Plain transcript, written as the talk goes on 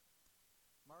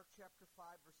Mark chapter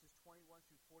 5, verses 21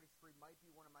 through 43 might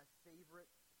be one of my favorite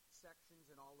sections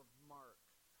in all of Mark.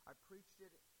 I preached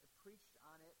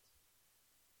on it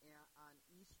on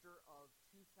Easter of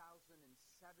 2017,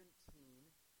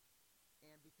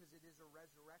 and because it is a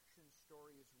resurrection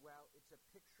story as well, it's a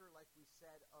picture, like we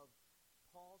said, of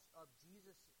what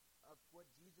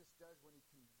Jesus does when he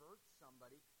converts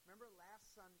somebody. Remember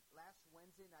last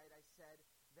Wednesday night I said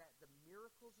that the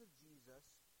miracles of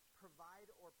Jesus provide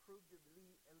or prove to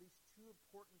be at least two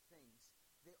important things.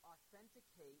 They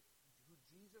authenticate who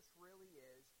Jesus really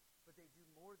is, but they do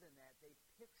more than that.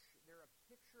 They're a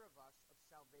picture of us of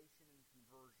salvation and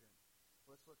conversion.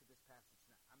 Let's look at this passage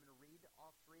now. I'm going to read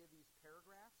all three of these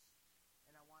paragraphs,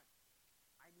 and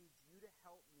I need you to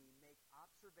help me make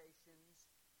observations,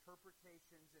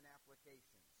 interpretations, and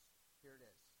applications. Here it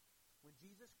is. When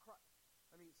Jesus Christ,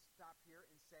 let me stop here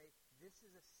and say, this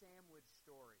is a sandwich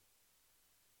story.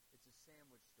 It's a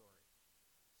sandwich story.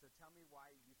 So tell me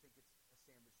why you think it's a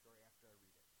sandwich story after I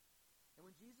read it. And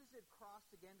when Jesus had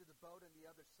crossed again to the boat on the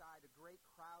other side, a great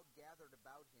crowd gathered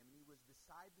about him, and he was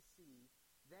beside the sea.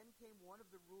 Then came one of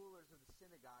the rulers of the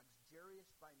synagogues,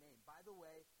 Jairus by name. By the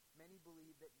way, many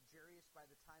believe that Jairus, by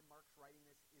the time Mark's writing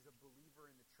this, is a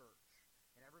believer in the church.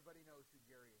 And everybody knows who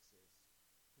Jairus is,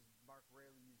 because Mark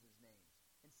rarely uses names.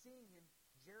 And seeing him,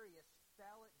 Jairus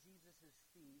fell at Jesus'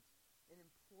 feet and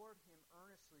implored him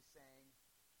earnestly, saying,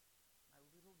 "My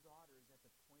little daughter is at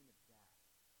the point of death.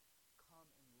 Come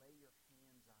and lay your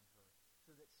hands on her,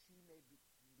 so that she may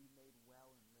be made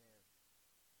well and live."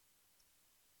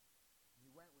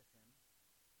 He went with him,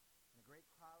 and a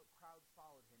great crowd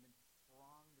followed him and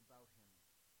thronged about him.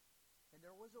 And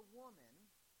there was a woman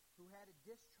who had a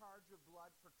discharge of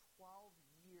blood for 12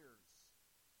 years,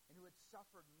 and who had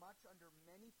suffered much under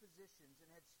many physicians,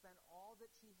 and had spent all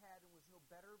that she had, and was no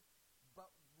better,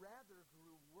 but rather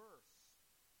grew worse.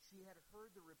 She had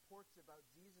heard the reports about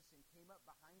Jesus, and came up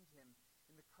behind him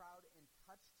in the crowd and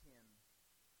touched him.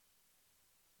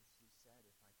 For she said,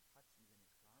 "If I touch even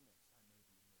his garments, I may be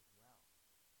made well."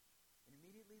 And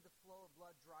immediately the flow of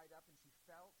blood dried up, and she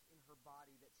felt in her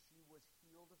body that she was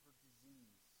healed of her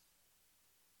disease.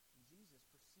 And Jesus,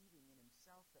 perceiving in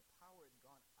himself that power had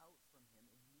gone out from him,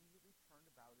 immediately turned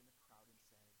about in the crowd and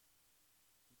said,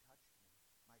 "Who touched me?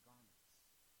 My garments."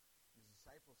 And his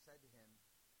disciples said to him,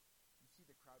 "You see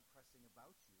the crowd pressing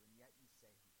about you, and yet you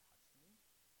say, 'Who touched me?'"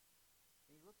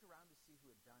 And he looked around to see who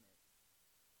had done it.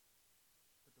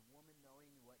 But the woman,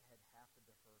 knowing what had happened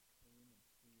to her, came in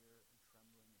fear and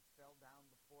trembling, and fell down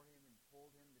before him and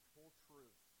told him the whole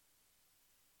truth.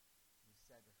 And he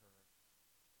said to her,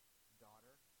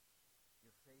 "Daughter,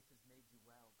 your faith has made you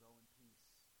well. Go in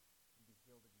peace and be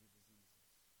healed of your diseases."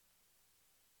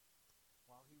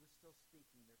 While he was still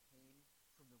speaking, there came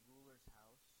from the ruler's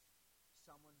house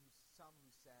some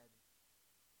who said,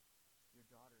 "Your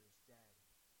daughter is dead.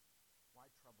 Why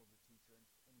trouble the teacher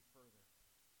any further?"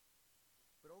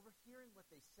 But overhearing what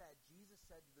they said, Jesus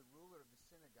said to the ruler of the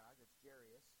synagogue, that's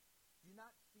Jairus, "Do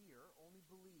not fear, only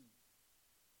believe."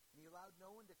 And he allowed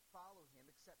no one to follow him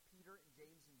except Peter and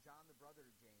James and John, the brother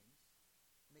of James.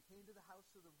 And they came to the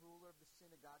house of the ruler of the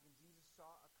synagogue, and Jesus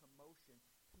saw a commotion,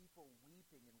 people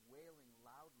weeping and wailing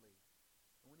loudly.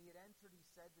 And when he had entered, he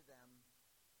said to them,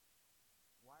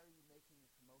 "Why are you making a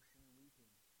commotion and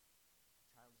weeping? The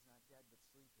child is not dead, but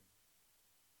sleeping."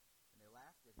 And they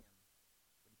laughed at him.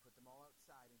 But he put them all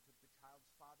outside, and took the child's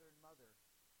father and mother,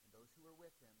 and those who were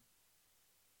with him,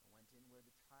 and went in where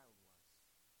the child was.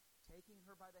 Taking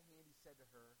her by the hand, he said to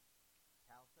her,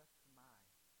 "Talitha cumi,"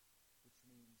 which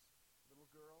means, "Little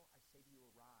girl, I say to you,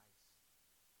 arise."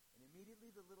 And immediately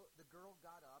the girl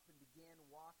got up and began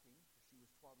walking, for she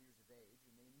was 12 years of age,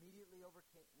 and they immediately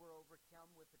were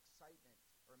overcome with excitement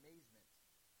or amazement.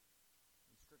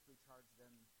 He strictly charged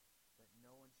them that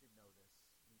no one should know this,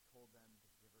 and he told them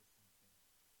to give her something.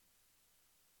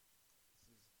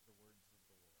 This is the words of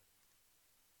the Lord.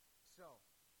 So,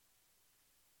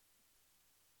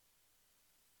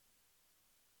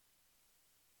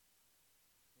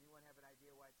 anyone have an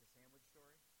idea why it's a sandwich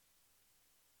story?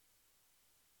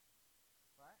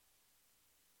 What?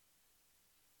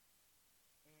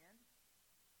 And?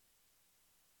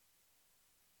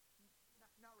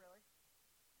 Not really.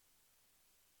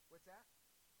 What's that?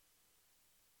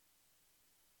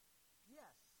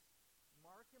 Yes.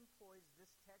 Mark employs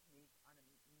this technique on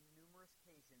numerous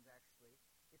occasions, actually.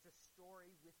 It's a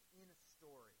story within a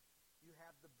story. You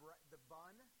have the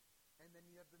bun, and then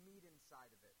you have the meat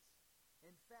inside of it.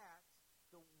 In fact,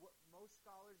 what most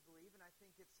scholars believe, and I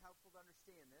think it's helpful to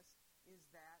understand this, is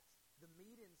that the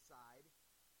meat inside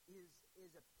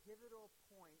is a pivotal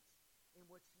point in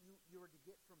which you are to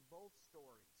get from both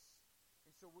stories.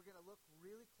 And So we're going to look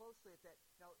really closely at that.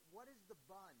 Now, what is the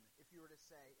bun, if you were to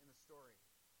say, in the story?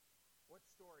 What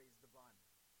story is the bun?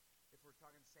 If we're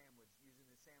talking sandwich, using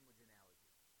the sandwich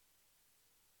analogy.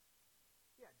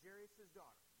 Yeah, Jairus'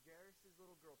 daughter. Jairus'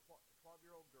 little girl,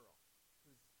 12-year-old girl,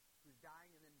 who's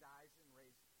dying and then dies and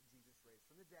Jesus raised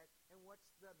from the dead. And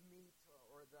what's the meat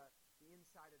or the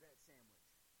inside of that sandwich?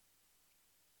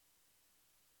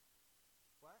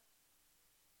 What?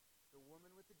 The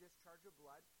woman with the discharge of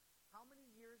blood. How many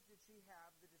years did she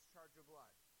have the discharge of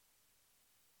blood?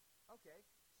 Okay,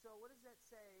 so what does that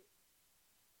say?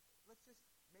 Let's just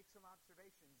make some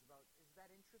observations about, is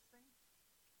that interesting?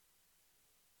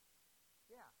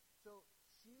 Yeah, so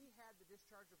she had the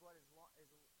discharge of blood as long as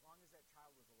that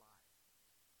child was alive.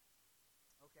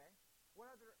 Okay, what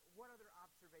other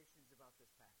observations about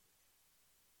this passage?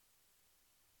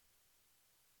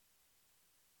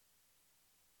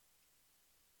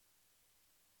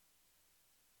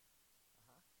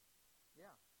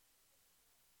 Yeah.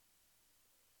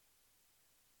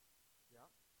 Yeah.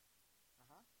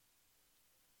 Uh-huh.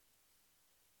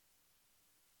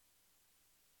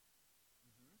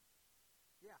 Mm-hmm.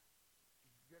 Yeah.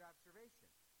 Good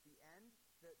observation. The end,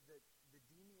 the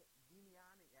demoniac,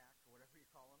 or whatever you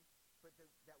call him, but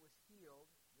that was healed.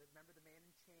 Remember the man in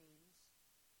chains?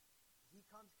 He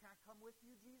comes, can I come with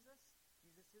you, Jesus?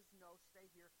 Jesus says, no,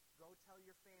 stay here. Go tell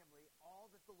your family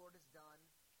all that the Lord has done.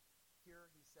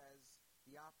 Here he says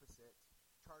the opposite.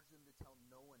 Charge them to tell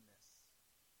no one this.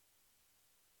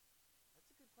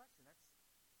 That's a good question. That's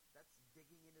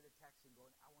digging into the text and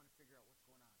going, I want to figure out what's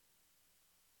going on.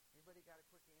 Anybody got a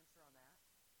quick answer on that?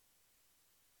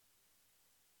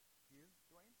 You,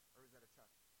 Dwayne? Or was that a Chuck?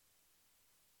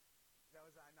 That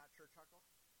was a I'm not sure chuckle?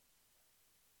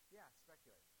 Yeah,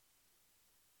 speculate.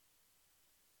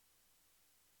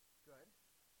 Good.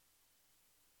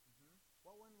 Mm-hmm.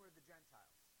 What one were the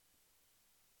Gentiles?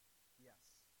 Yes.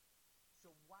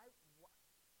 So why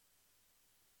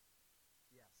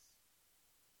yes.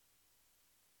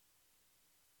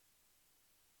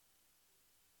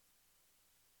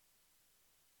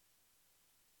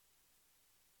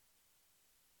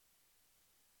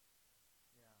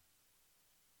 Yeah.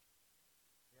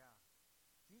 Yeah.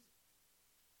 Jesus,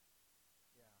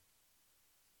 yeah.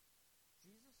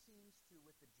 Jesus seems to,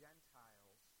 with the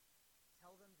Gentiles,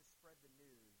 tell them to spread the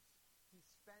news. He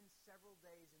spends several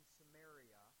days in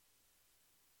Samaria,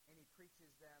 and he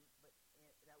preaches them, but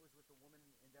that was with the woman,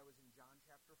 and that was in John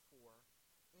chapter 4.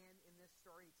 And in this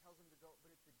story, he tells them to go,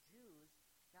 but it's the Jews.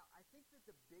 Now, I think that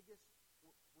the biggest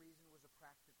reason was a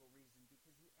practical reason,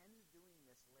 because he ends doing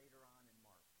this later on in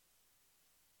Mark.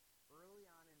 Early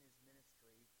on in his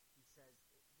ministry, he says,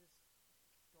 just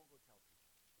don't go tell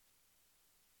people.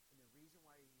 And the reason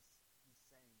why he's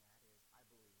saying that is, I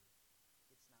believe, it's not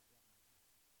yet my time.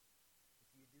 If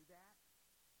you do that,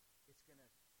 it's gonna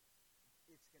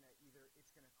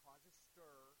cause a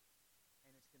stir,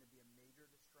 and it's gonna be a major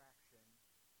distraction,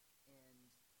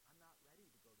 and I'm not ready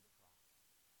to go to the cross.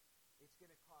 It's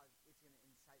gonna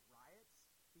incite riots,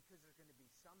 because there's gonna be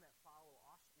some that follow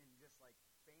us and just like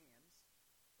fans,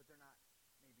 but they're not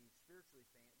maybe spiritually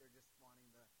fans. They're just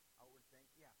wanting the outward thing.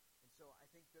 Yeah. And so I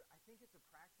think it's a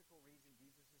practical reason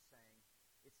Jesus is saying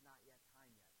it's not yet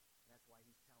time yet. And that's why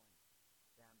he's telling them.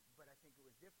 But I think it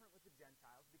was different with the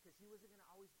Gentiles, because he wasn't going to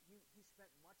always, he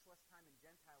spent much less time in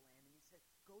Gentile land, and he said,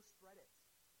 go spread it.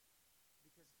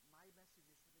 Because my message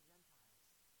is for the Gentiles.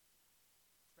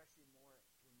 Especially more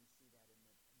when we see that in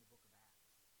the book of Acts.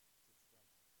 It spreads.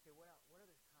 Okay, what else? What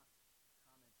other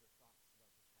comments or thoughts about this passage?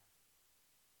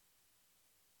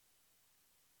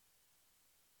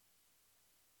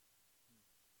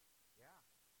 Yeah.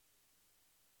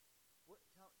 What's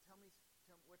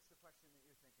the question that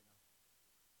you're thinking of?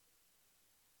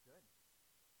 Good.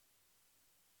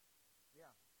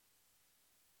 Yeah.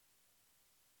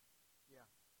 Yeah.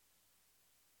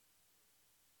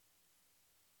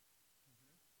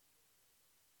 Mm-hmm.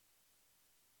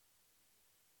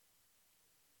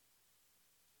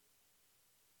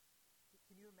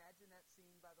 Can you imagine that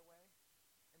scene, by the way?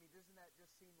 I mean, doesn't that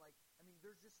just seem like, I mean,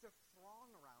 there's just a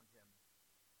throng around him.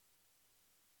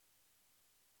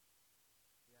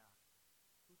 Yeah.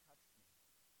 Who touched me?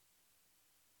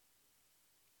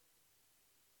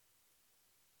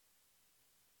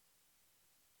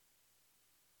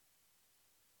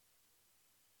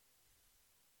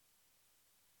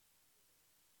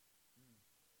 Mm.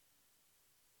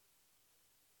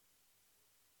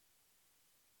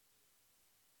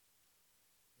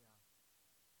 Yeah.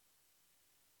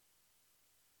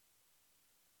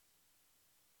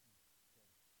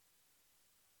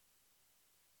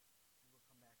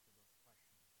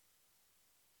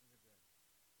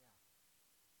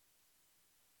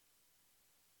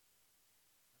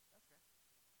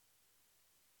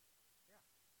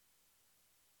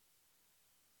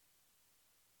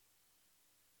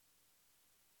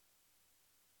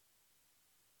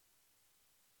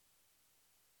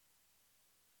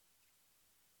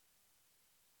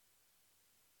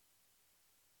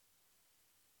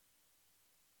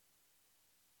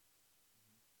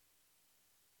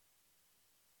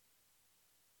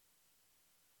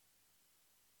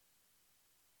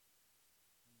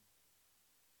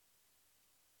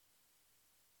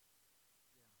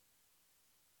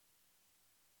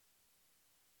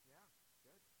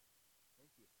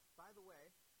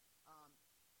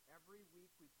 every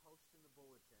week we post in the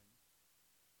bulletin,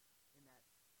 in that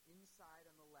inside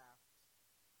on the left,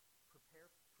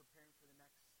 preparing for the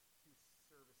next two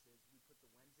services, we put the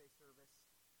Wednesday service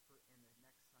and the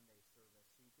next Sunday service,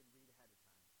 so you can read ahead of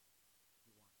time if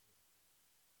you want to.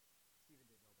 Stephen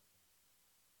didn't know about that.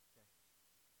 Okay.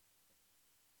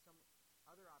 Some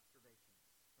other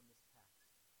observations from this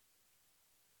text.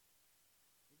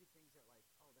 Maybe things that like,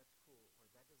 oh, that's cool,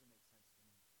 or that doesn't make sense to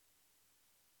me.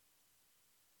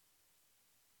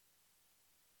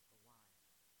 But why?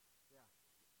 Yeah.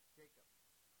 Jacob.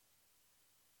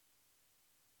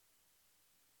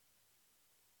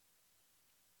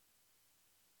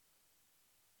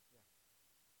 Yeah.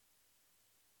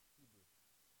 Hebrew.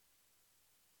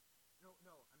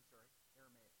 No, I'm sorry.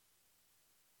 Aramaic.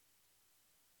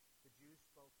 The Jews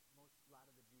spoke, a lot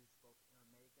of the Jews spoke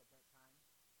Aramaic at that time.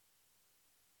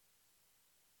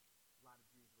 A lot of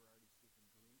Jews were already speaking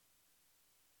Greek.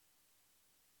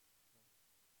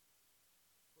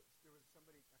 Okay. There was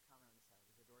somebody, a comment on the side.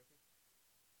 Was it Dorothy?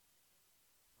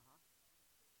 Uh-huh. Yeah.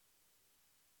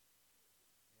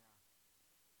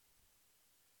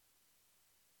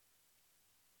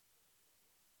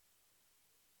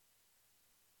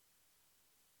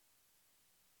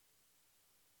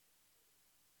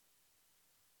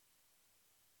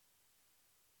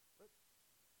 But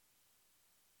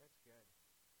that's good.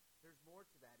 There's more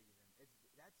to that even.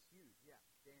 That's huge. Yeah,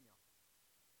 Daniel.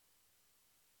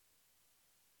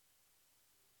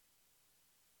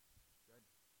 Good.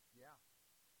 Yeah.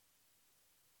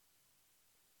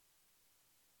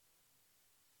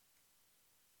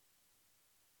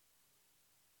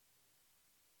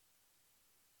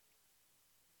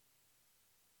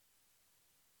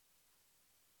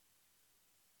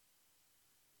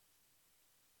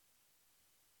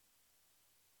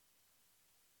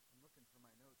 I'm looking for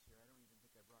my notes here. I don't even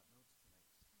think I brought notes tonight.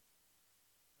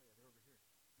 Oh yeah, they're over here.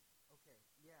 Okay,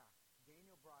 yeah.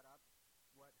 Daniel brought up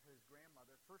what his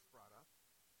grandmother first brought up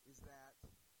is that,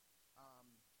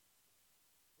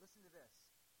 listen to this.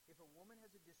 If a woman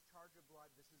has a discharge of blood,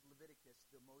 this is Leviticus,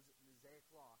 the Mosaic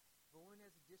law. If a woman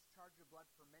has a discharge of blood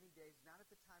for many days, not at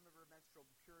the time of her menstrual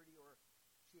impurity, or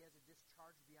she has a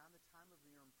discharge beyond the time of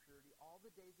her impurity, all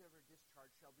the days of her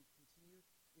discharge shall be continued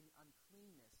in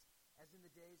uncleanness. As in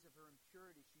the days of her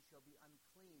impurity, she shall be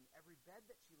unclean. Every bed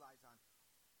that she lies on,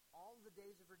 all the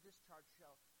days of her discharge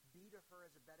shall be to her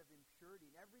as a bed of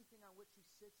impurity, and everything on which she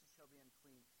sits shall be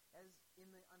unclean. As in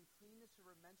the uncleanness of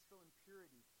her menstrual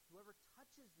impurity, whoever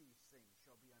touches these things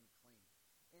shall be unclean.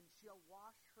 And shall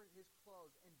wash his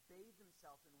clothes and bathe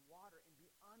himself in water and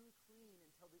be unclean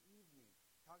until the evening.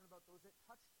 Talking about those that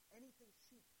touched anything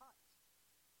she touched.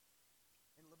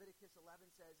 And Leviticus 11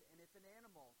 says, and if an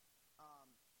animal,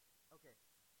 okay,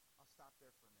 I'll stop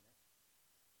there for a minute.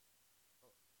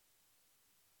 Oh.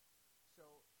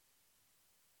 So,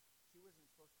 she wasn't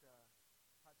supposed to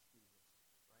touch Jesus,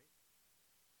 right?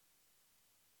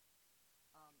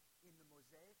 In the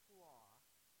Mosaic law,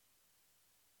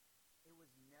 it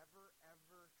was never,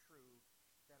 ever true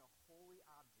that a holy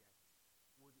object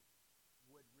would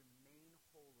remain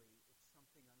holy if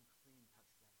something unclean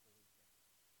touched that holy thing.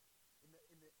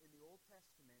 In the Old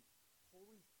Testament,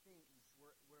 holy things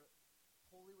were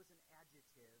holy was an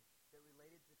adjective that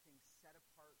related to things set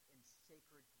apart and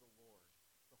sacred to the Lord.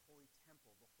 The holy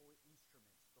temple, the holy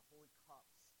instruments, the holy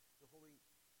cups, the holy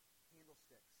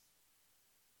candlesticks.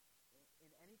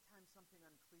 And any time something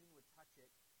unclean would touch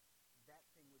it, that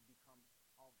thing would become,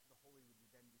 the holy would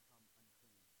then become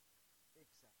unclean,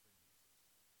 except for Jesus.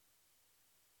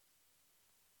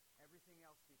 Everything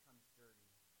else becomes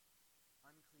dirty.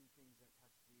 Unclean things that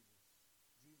touch Jesus.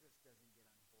 Jesus doesn't get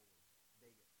unholy.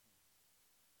 They get clean.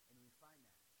 And we find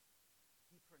that.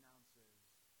 He pronounces,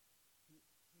 he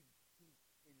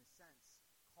in a sense,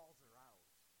 calls her out,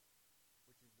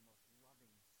 which is the most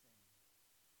loving thing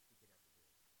he could ever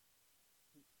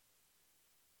do.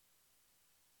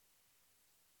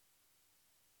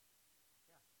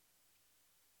 Yeah.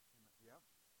 Yep.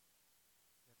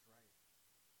 That's right.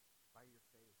 By your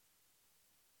faith.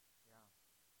 Yeah.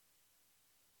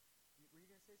 Were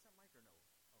you going to say something, Mike, or no?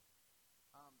 Okay.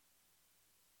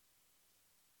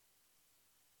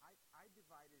 I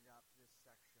divided up this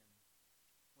section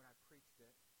when I preached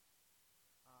it,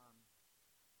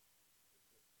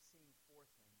 seeing four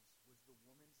things. Was the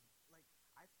woman's, like,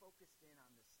 I focused in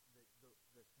on this,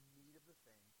 the meat of the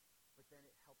thing, but then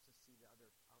it helps us see the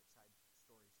other outside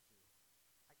stories too.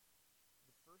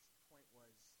 The first point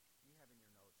was, you have in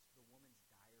your notes, the woman's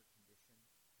dire condition.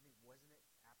 I mean, wasn't it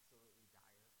absolutely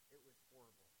dire? It was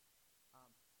horrible.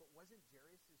 But wasn't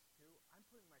Jairus's too? I'm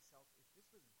putting myself, if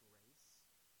this was Grace,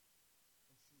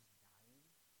 and she's dying,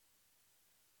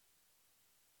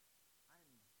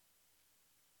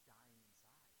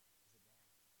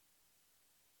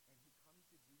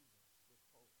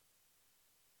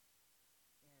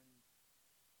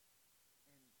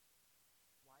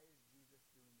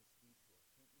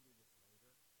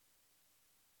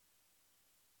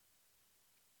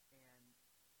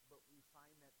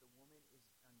 the woman is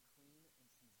unclean and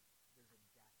there's a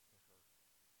death to her.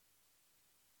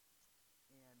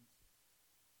 And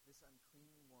this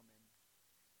unclean woman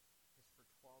is for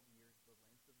 12 years the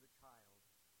length of the child,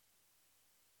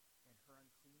 and her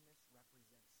uncleanness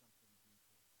represents something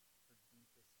deeper, her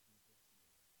deepest need.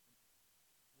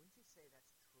 And wouldn't you say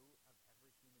that's true of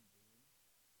every human being?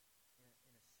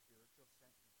 In a spiritual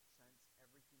sense,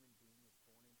 every human being is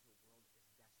born into a world as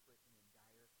desperate and in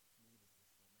dire need as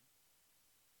this woman.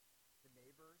 The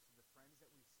neighbors, the friends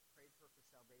that we prayed for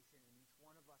salvation, and each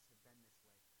one of us have been this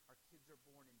way. Our kids are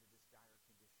born into this dire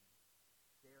condition.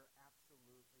 They are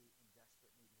absolutely in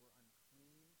desperate need. We're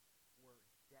unclean. We're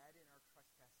dead in our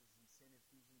trespasses and sin,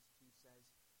 Ephesians 2 says,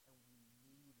 and we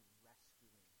need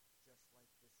rescuing, just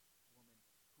like this woman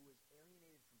who was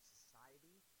alienated from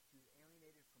society. She was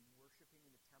alienated from worshiping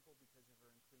in the temple because of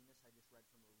her uncleanness. I just read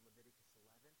from Leviticus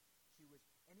 11.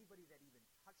 Anybody that even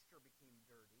touched her became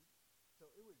dirty.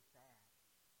 So it was bad.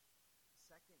 The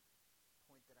second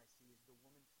point that I see is the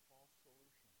woman's false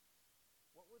solution.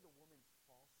 What were the woman's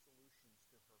false solutions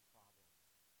to her problems?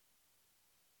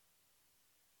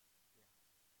 Yeah.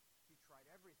 She tried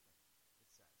everything,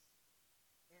 it says.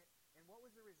 And what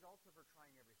was the result of her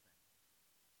trying everything?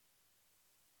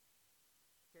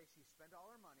 Okay, she spent all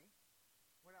her money.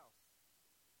 What else?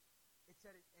 It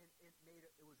said it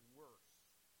was worse.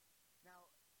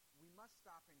 Now, we must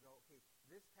stop and go, okay,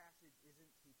 this passage isn't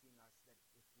teaching us that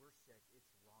if we're sick, it's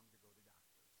wrong to go to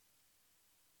doctors.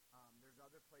 There's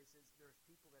other places, there's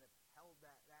people that have held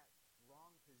that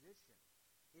wrong position.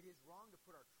 It is wrong to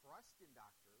put our trust in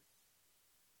doctors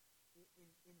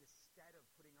in the stead of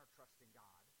putting our trust in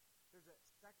God. There's a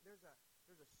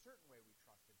certain way we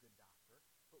trust a good doctor,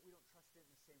 but we don't trust it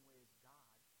in the same way as God.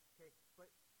 Okay, but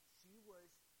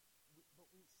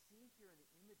we see here in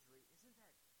the imagery, isn't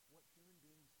that what human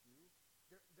beings do?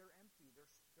 They're empty, they're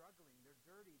struggling, they're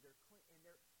dirty, they're clean, and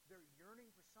they're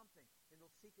yearning for something, and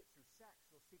they'll seek it through sex,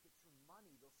 they'll seek it through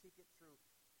money, they'll seek it through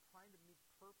trying to meet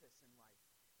purpose in life.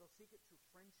 They'll seek it through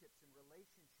friendships and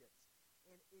relationships,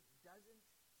 and it doesn't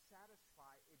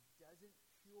satisfy, it doesn't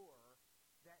cure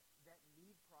that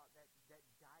need, that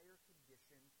dire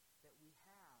condition that we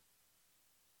have.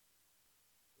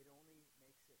 It only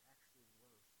makes it actually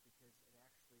worse because it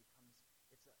actually comes.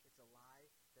 It's a lie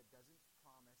that doesn't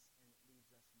promise, and it leaves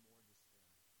us more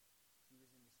despairing. She was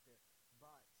in despair,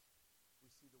 but we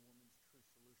see the woman's true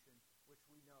solution, which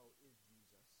we know is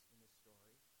Jesus in this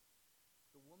story.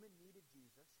 The woman needed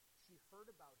Jesus. She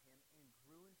heard about him and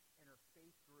grew, and her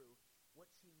faith grew. What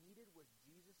she needed was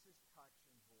Jesus' touch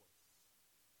and voice.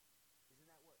 Isn't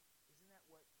that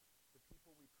what the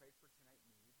people we prayed for tonight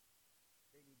need?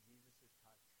 They need Jesus'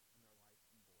 touch in their life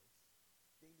and voice.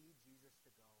 They need Jesus to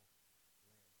go live.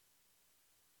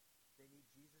 They need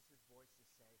Jesus' voice to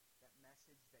say that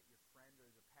message that your friend or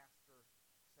the pastor,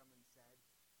 someone said,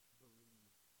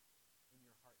 believe in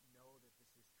your heart. Know that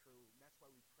this is true. And that's why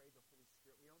we pray the Holy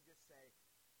Spirit. We don't just say,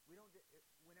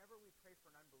 whenever we pray for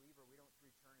an unbeliever, we don't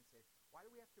return and say, why do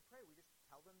we have to pray? We just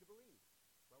tell them to believe.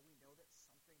 Well, we know that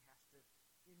something has to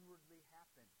inwardly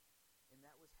happen. And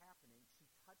that was happening. She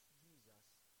touched Jesus,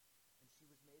 and she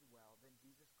was made well. Then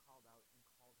Jesus called out and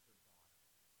called her daughter.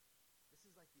 This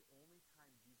is like the only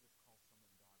time Jesus calls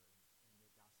someone daughter in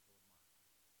the Gospel of Mark.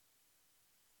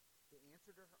 The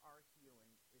answer to our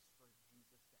healing is for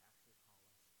Jesus to actually call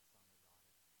us son or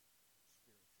daughter,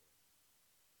 spiritually.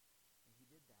 And he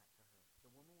did that to her.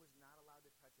 The woman was not allowed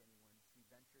to touch anyone. She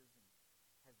ventures and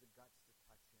has the guts to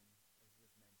touch him, as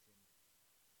was mentioned,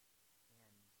 and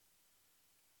was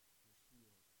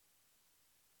healed.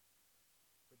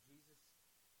 But Jesus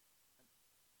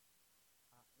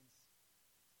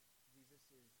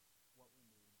is what we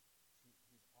need.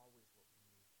 He's always what we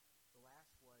need. The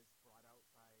last was brought out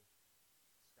by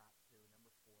Scott too.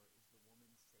 Number 4 is the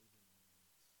woman's saving means.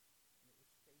 And it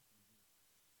was faith in Jesus.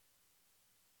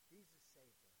 Jesus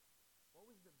saved her.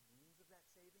 What was the means of that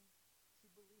saving?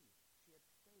 She believed. She had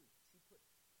faith.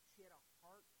 She had a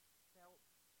heartfelt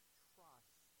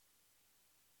trust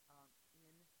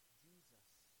in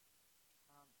Jesus.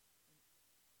 And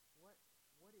what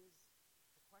is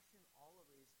the question? All of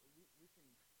it is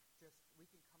we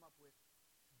can come up with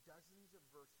dozens of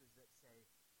verses that say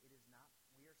it is not,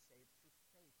 we are saved through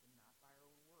faith and not by our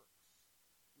own works.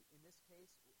 In this case,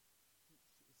 it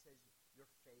says your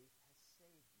faith has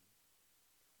saved you.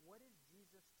 What does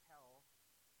Jesus tell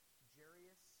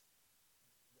Jairus,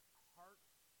 the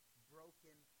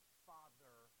heartbroken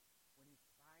father, when he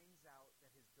finds out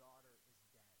that his daughter is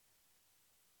dead?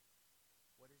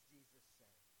 What does Jesus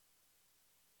say?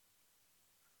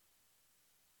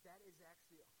 That is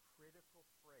actually a critical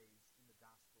phrase in the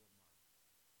Gospel of Mark.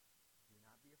 Do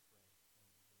not be afraid, only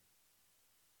believe.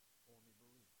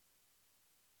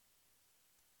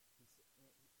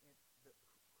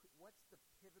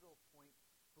 pivotal point,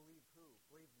 believe who?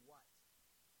 Believe what?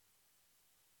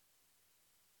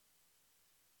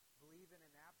 Believe in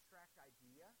an abstract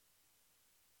idea?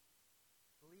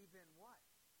 Believe in what?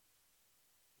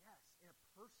 Yes, in a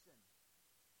person.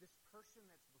 This person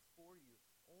that's before you.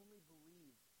 Only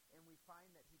believe. And we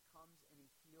find that he comes and he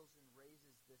heals and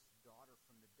raises this daughter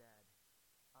from the dead.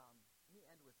 Let me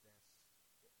end with this.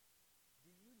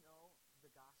 Do you know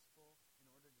the gospel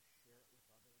in order to share it with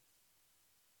others?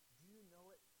 Do you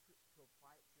know it to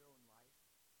apply it to your own life?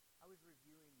 I was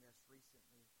reviewing this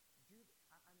recently.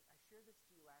 I shared this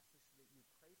to you last week so that you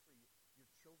would pray for your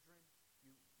children.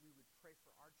 We would pray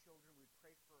for our children. We would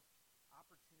pray for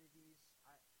opportunities.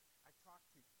 I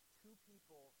talked to two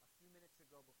people a few minutes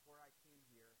ago before I came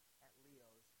here at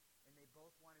Leo's, and they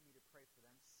both wanted me to pray for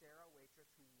them. Sarah,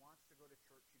 waitress, who wants to go to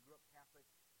church. She grew up Catholic,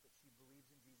 but she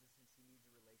believes in Jesus and she needs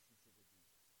a relationship with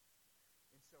Jesus.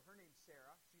 And so her name's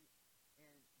Sarah,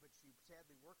 but she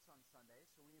sadly works on Sunday,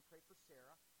 so we need to pray for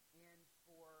Sarah and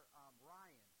for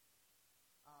Ryan.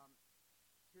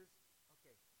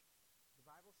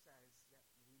 The Bible says that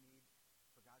we need,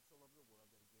 for God so loved the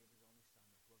world that he gave his only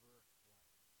Son, that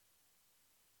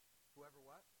whoever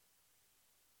what?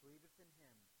 Believeth in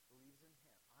him, believes in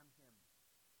him, on him.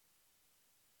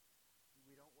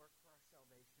 We don't work for our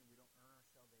salvation. We don't earn our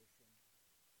salvation.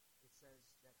 It says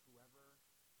that whoever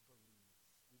believes,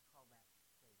 we call that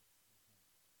faith in him.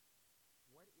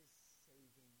 What is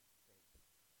saving faith?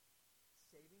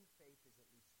 Saving faith is at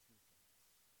least two things.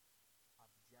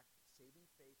 Saving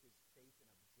faith is faith in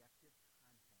objective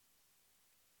content,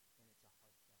 and it's a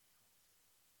heartfelt trust.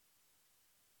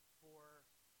 For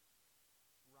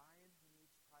Ryan, who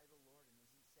needs probably the Lord and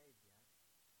isn't saved yet,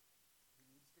 he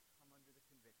needs to come under the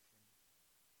conviction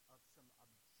of some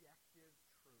objective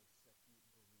truths that he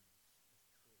believes is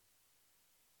true.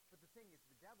 But the thing is,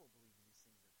 the devil believes these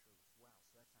things are true as well,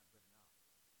 so that's not good enough.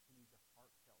 He needs a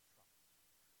heartfelt trust.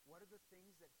 What are the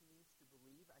things that he needs to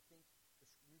believe? I think the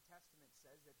New Testament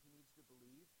says that he needs to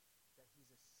believe that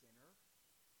he's a sinner.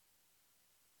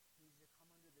 He needs to come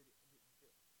under the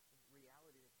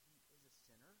reality that he is a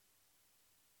sinner.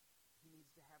 He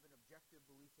needs to have an objective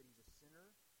belief that he's a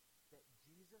sinner, that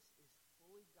Jesus is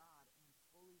fully God and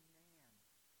fully man.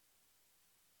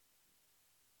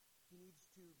 He needs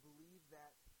to believe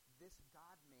that this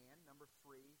God-man, number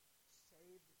 3,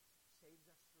 saves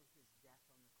us through his death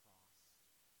on the cross.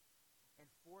 And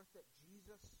fourth, that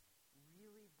Jesus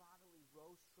really bodily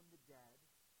rose from the dead,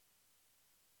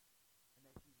 and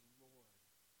that he's Lord.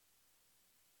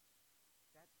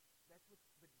 That's what.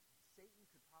 But Satan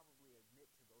could probably admit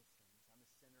to those things. I'm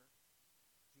a sinner.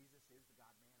 Jesus is the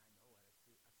God-man. I know it.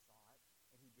 I saw it,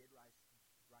 and he did rise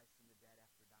from the dead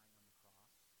after dying on the cross,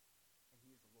 and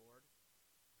he is Lord,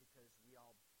 because we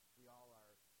all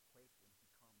are quake when he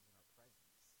comes in our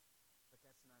presence. But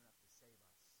that's not enough to save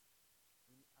us.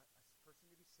 A person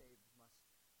to be saved must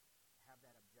have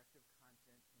that objective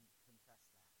content and confess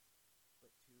that,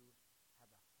 but to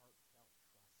have a heartfelt trust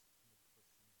in the person of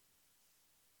Jesus.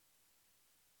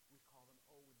 We call them,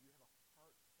 would you have a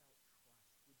heartfelt trust?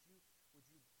 Would you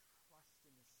trust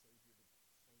in the Savior to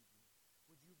save you?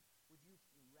 Would you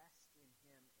rest in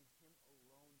him and him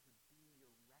alone to be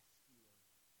your rescuer,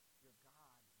 your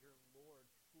God, your Lord,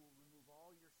 who will remove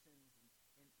all your sins and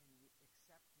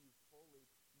accept you fully,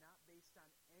 not based on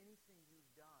anything you've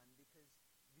done, because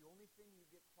the only thing you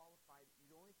did to qualify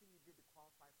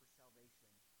for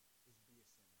salvation is be a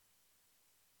sinner.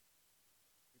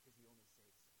 Because he only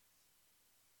saves sinners.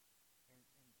 And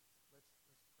let's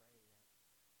pray that,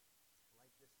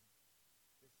 like this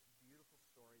beautiful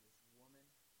story, this woman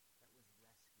that was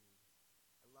rescued.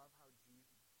 I love how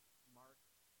Mark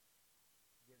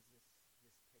gives this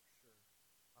picture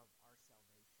of our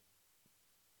salvation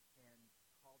and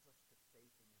calls us to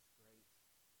faith in this great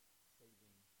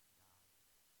saving God.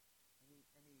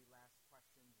 Any last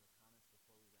questions or comments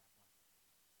before we wrap up?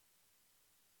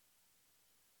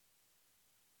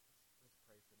 Let's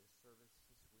pray for this service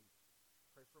this week.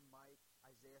 Pray for Mike.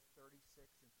 Isaiah 36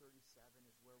 and 37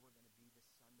 is where we're going to be this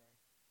Sunday.